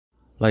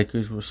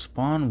Lakers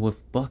respond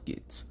with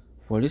buckets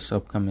for this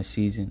upcoming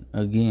season.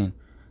 Again,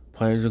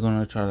 players are going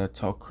to try to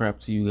talk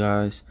crap to you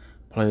guys.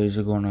 Players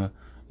are going to,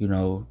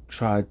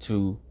 try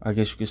to, I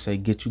guess you could say,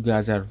 get you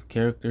guys out of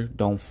character.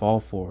 Don't fall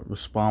for it.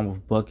 Respond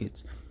with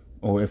buckets.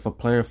 Or if a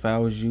player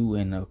fouls you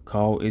and a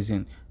call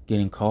isn't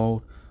getting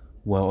called,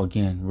 well,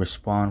 again,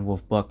 respond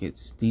with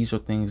buckets. These are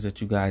things that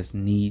you guys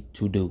need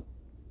to do.